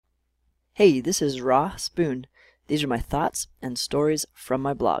Hey, this is Raw Spoon. These are my thoughts and stories from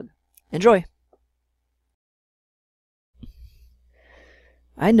my blog. Enjoy!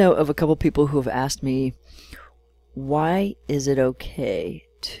 I know of a couple people who have asked me, why is it okay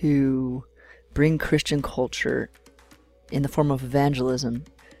to bring Christian culture in the form of evangelism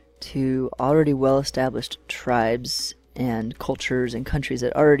to already well-established tribes and cultures and countries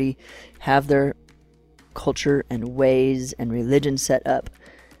that already have their culture and ways and religion set up?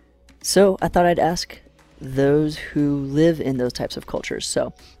 So I thought I'd ask those who live in those types of cultures.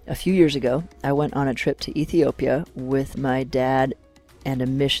 So a few years ago, I went on a trip to Ethiopia with my dad and a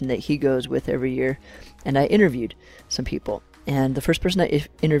mission that he goes with every year, and I interviewed some people. And the first person I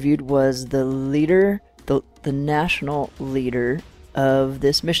interviewed was the leader, the national leader of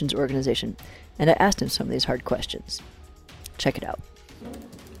this missions organization, and I asked him some of these hard questions. Check it out.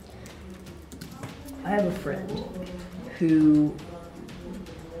 I have a friend who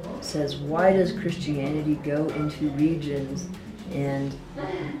says, why does Christianity go into regions and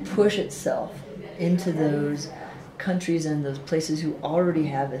push itself into those countries and those places who already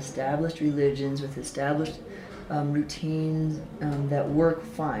have established religions with established routines that work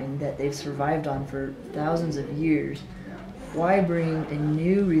fine, that they've survived on for thousands of years? Why bring a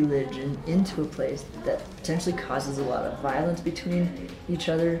new religion into a place that potentially causes a lot of violence between each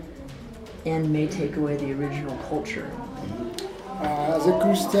other and may take away the original culture? As a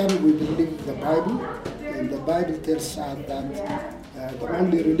Christian, we believe the Bible, and the Bible tells us that the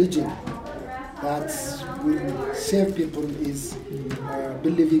only religion that will save people is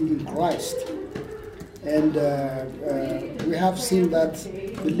believing in Christ. And we have seen that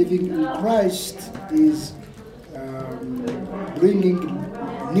believing in Christ is bringing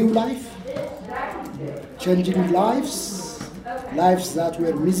new life, changing lives that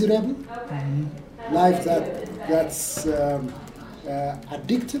were miserable, lives that's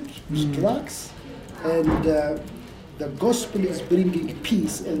addicted to drugs, and the gospel is bringing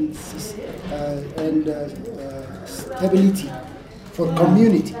peace and stability for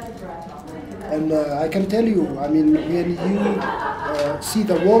community. And I can tell you, I mean, when you see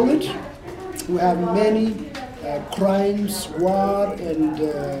the world, we have many crimes, war, and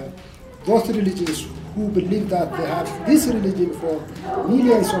those religions who believe that they have this religion for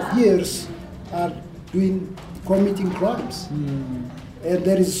millions of years are committing crimes. And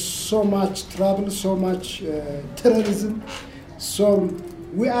there is so much trouble, so much terrorism. So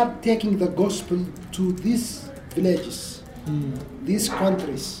we are taking the gospel to these villages, these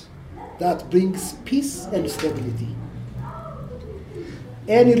countries, that brings peace and stability.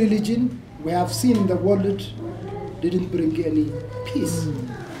 Any religion we have seen in the world didn't bring any peace.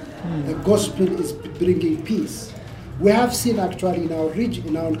 The gospel is bringing peace. We have seen actually in our region,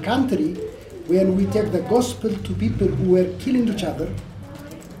 in our country, when we take the gospel to people who were killing each other,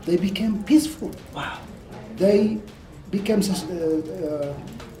 they became peaceful. Wow. They became,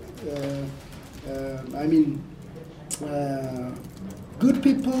 good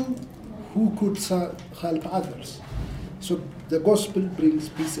people who could help others. So the gospel brings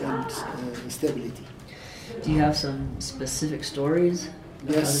peace and stability. Do you have some specific stories?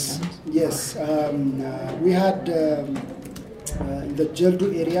 Yes. We had in the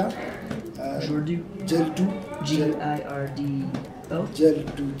Geldu area. Geldu? G-I-R-D-O?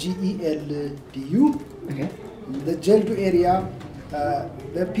 Geldu, G-E-L-D-U. Okay. In the Geldu area,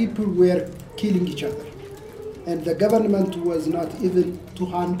 the people were killing each other. And the government was not even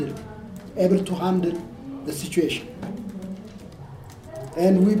able to handle the situation.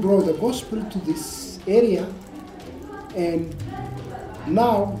 And we brought the gospel to this area, and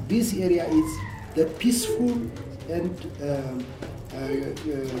now this area is the peaceful and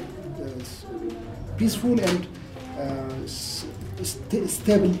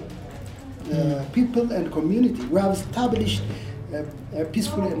stable people and community. We have established a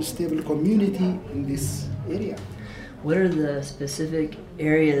peaceful and stable community in this area. What are the specific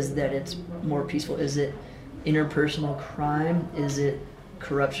areas that it's more peaceful? Is it interpersonal crime? Is it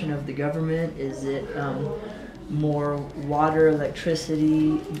corruption of the government? Is it more water,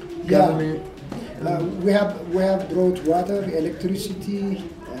 electricity, government? We have brought water, electricity,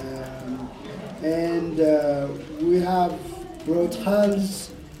 and we have brought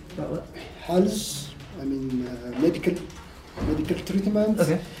health. I mean medical treatment.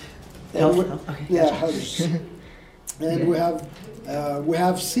 Okay. Health. Okay. Yeah, gotcha. health. And we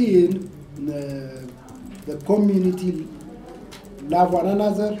have seen the community love one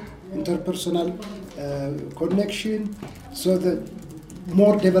another, interpersonal connection, so that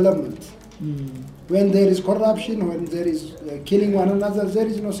more development. When there is corruption, when there is killing one another, there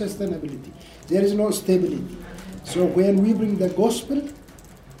is no sustainability, there is no stability. So when we bring the gospel,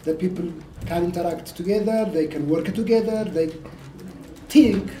 the people can interact together, they can work together, they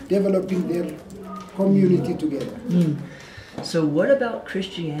think developing their community together. So what about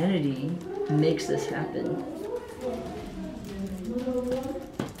Christianity makes this happen?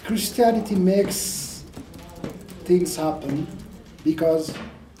 Christianity makes things happen because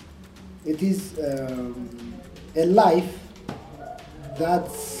it is a life that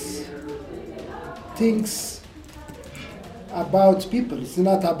thinks about people. It's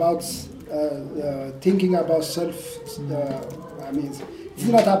not about thinking about it's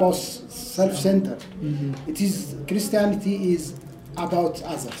not about self-centered. It is, Christianity is about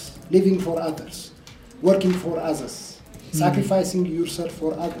others, living for others, working for others, sacrificing yourself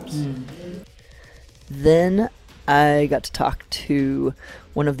for others. Then I got to talk to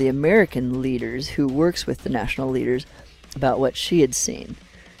one of the American leaders who works with the national leaders about what she had seen.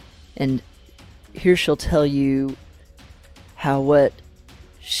 And here she'll tell you how what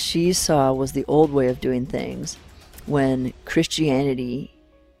she saw was the old way of doing things, when Christianity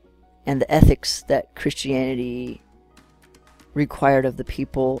and the ethics that Christianity required of the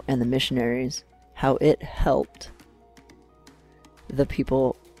people and the missionaries, how it helped the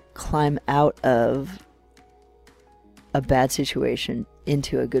people climb out of a bad situation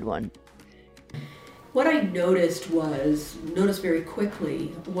into a good one. What I noticed very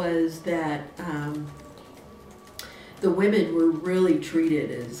quickly was that the women were really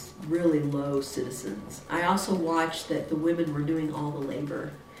treated as really low citizens. I also watched that the women were doing all the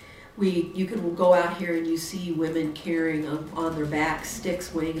labor. You can go out here and you see women carrying on their backs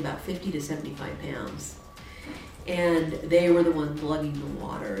sticks weighing about 50 to 75 pounds. And they were the ones lugging the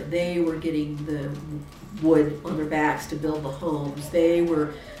water. They were getting the wood on their backs to build the homes. They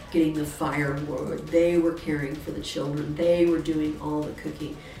were getting the firewood. They were caring for the children. They were doing all the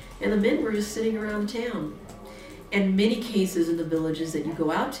cooking. And the men were just sitting around town. And many cases in the villages that you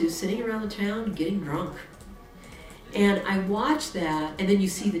go out to, sitting around the town getting drunk. And I watched that, and then you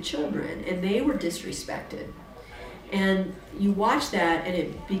see the children, and they were disrespected. And you watch that, and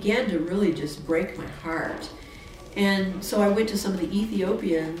it began to really just break my heart. And so I went to some of the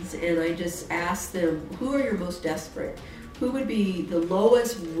Ethiopians, and I just asked them, who are your most desperate? Who would be the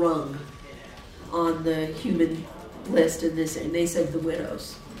lowest rung on the human list in this? And they said the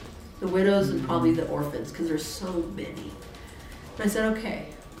widows. The widows and probably the orphans, because there's so many. And I said, okay.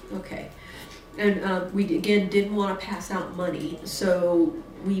 And we, again, didn't want to pass out money, so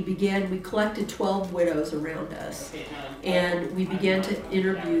we collected 12 widows around us, and we began to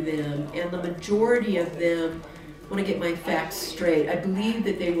interview them, and the majority of them, I want to get my facts straight, I believe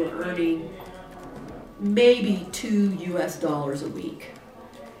that they were earning maybe $2 a week.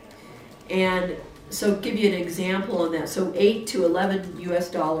 And so give you an example on that. So $8 to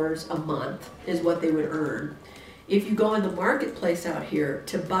 $11 a month is what they would earn. If you go in the marketplace out here,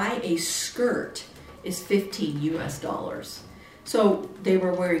 to buy a skirt is $15. So they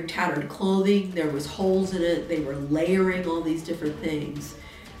were wearing tattered clothing, there was holes in it, they were layering all these different things,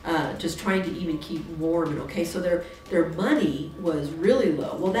 just trying to even keep warm. And okay, so their money was really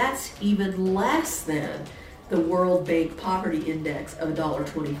low. Well, that's even less than the World Bank Poverty Index of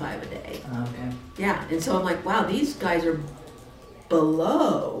 $1.25 a day. Okay. Yeah, and so I'm like, wow, these guys are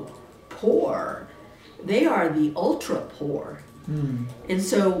below poor. They are the ultra poor. And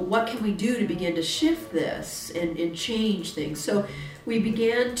so what can we do to begin to shift this and change things? So we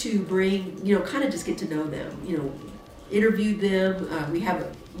began to bring, kind of just get to know them, interviewed them. We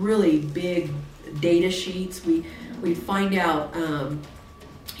have really big data sheets. We find out,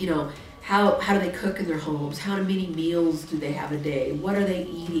 how do they cook in their homes? How many meals do they have a day? What are they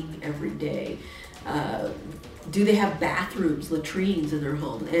eating every day? Do they have bathrooms, latrines in their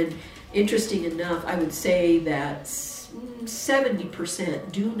home? And interesting enough, I would say that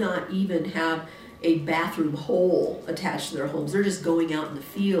 70% do not even have a bathroom hole attached to their homes. They're just going out in the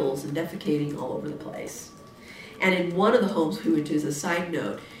fields and defecating all over the place. And in one of the homes, which is a side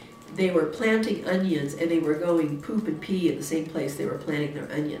note, they were planting onions and they were going poop and pee at the same place they were planting their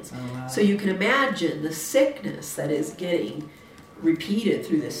onions. Oh, wow. So you can imagine the sickness that is getting repeated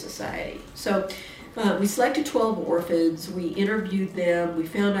through this society. So we selected 12 orphans, we interviewed them, we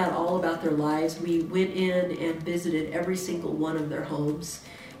found out all about their lives. We went in and visited every single one of their homes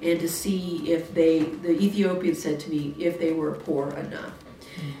and to see if the Ethiopians said to me if they were poor enough.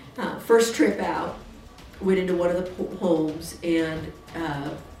 First trip out, went into one of the homes, and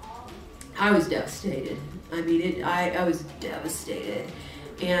I was devastated. I mean, I was devastated.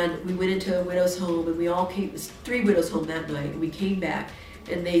 And we went into a widow's home, and we all came, it was 3 widows home that night, and we came back.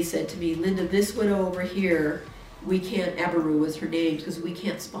 And they said to me, Linda, this widow over here, we can't, Abaru was her name, because we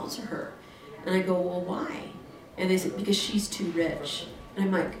can't sponsor her. And I go, well, why? And they said, because she's too rich. And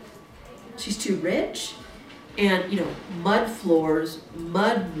And I'm like, she's too rich? And, mud floors,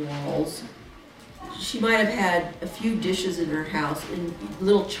 mud walls. She might have had a few dishes in her house in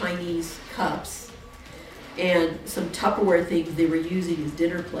little Chinese cups and some Tupperware things they were using as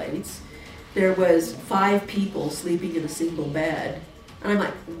dinner plates. There was 5 people sleeping in a single bed. And I'm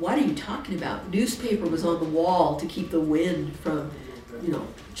like, what are you talking about? Newspaper was on the wall to keep the wind from,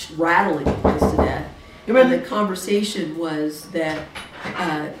 rattling the place to death. And the conversation was that,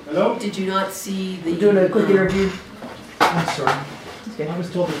 Hello? did you not see the... We're doing a quick interview. I'm sorry. I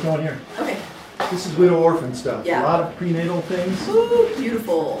was told to go in here. Okay. This is widow orphan stuff. Yeah. A lot of prenatal things Ooh,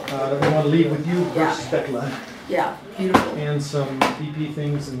 beautiful. that we want to leave with you Yeah. versus Becla. Yeah, beautiful. And some BP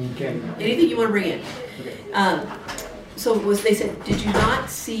things and candy. Anything you want to bring in. Okay. So they said, did you not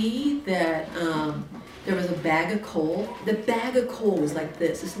see that there was a bag of coal? The bag of coal was like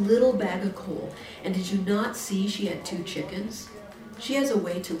this little bag of coal. And did you not see she had 2 chickens? She has a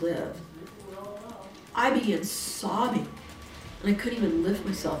way to live. I began sobbing, and I couldn't even lift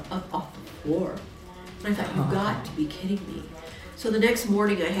myself up off the floor. And I thought, you've got to be kidding me. So the next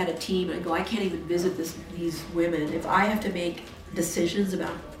morning I had a team, and I go, I can't even visit these women. If I have to make decisions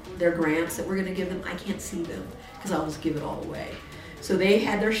about their grants that we're going to give them, I can't see them because I'll just give it all away. So they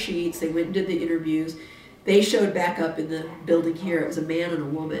had their sheets, they went and did the interviews. They showed back up in the building here. It was a man and a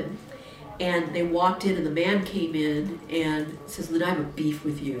woman. And they walked in, and the man came in and says, Lynn, I have a beef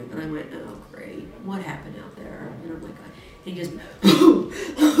with you. And I went, oh, great. What happened out there? And I'm like, and he just,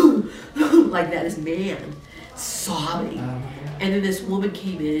 like that, this man, sobbing. And then this woman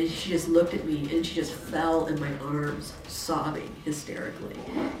came in, and she just looked at me, and she just fell in my arms, sobbing hysterically.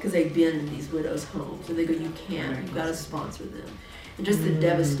 Because they've been in these widows' homes. And they go, you can't. You've got to sponsor them. And just the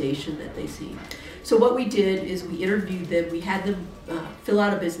devastation that they see. So what we did is we interviewed them. We had them fill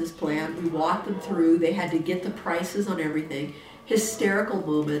out a business plan. We walked them through. They had to get the prices on everything. Hysterical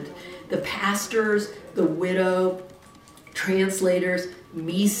moment. The pastors, the widow, translators,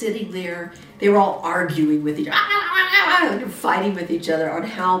 me sitting there. They were all arguing with each other, fighting with each other on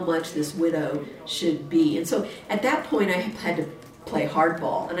how much this widow should be. And so at that point, I had to play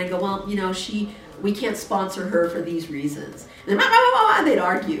hardball. And I go, well, we can't sponsor her for these reasons. And they'd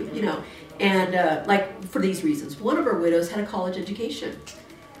argue, and like for these reasons. One of our widows had a college education.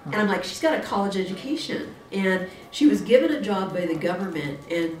 And I'm like, she's got a college education. And she was given a job by the government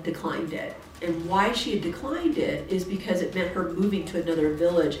and declined it. And why she had declined it is because it meant her moving to another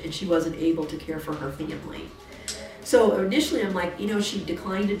village and she wasn't able to care for her family. So initially I'm like, she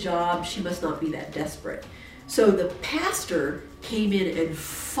declined a job, she must not be that desperate. So the pastor came in and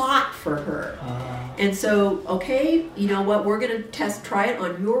fought for her. And so, okay, you know what, we're going to try it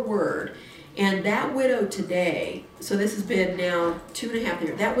on your word. And that widow today, so this has been now 2.5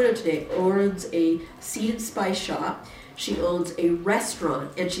 years, that widow today owns a seed and spice shop. She owns a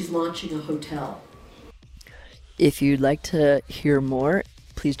restaurant, and she's launching a hotel. If you'd like to hear more,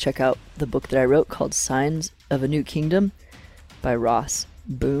 please check out the book that I wrote called Signs of a New Kingdom by Ross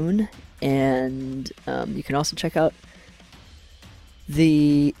Boone. And you can also check out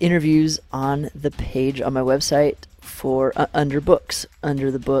the interviews on the page on my website for under books,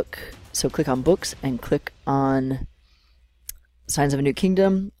 under the book. So click on books and click on Signs of a New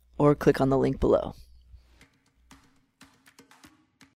Kingdom, or click on the link below.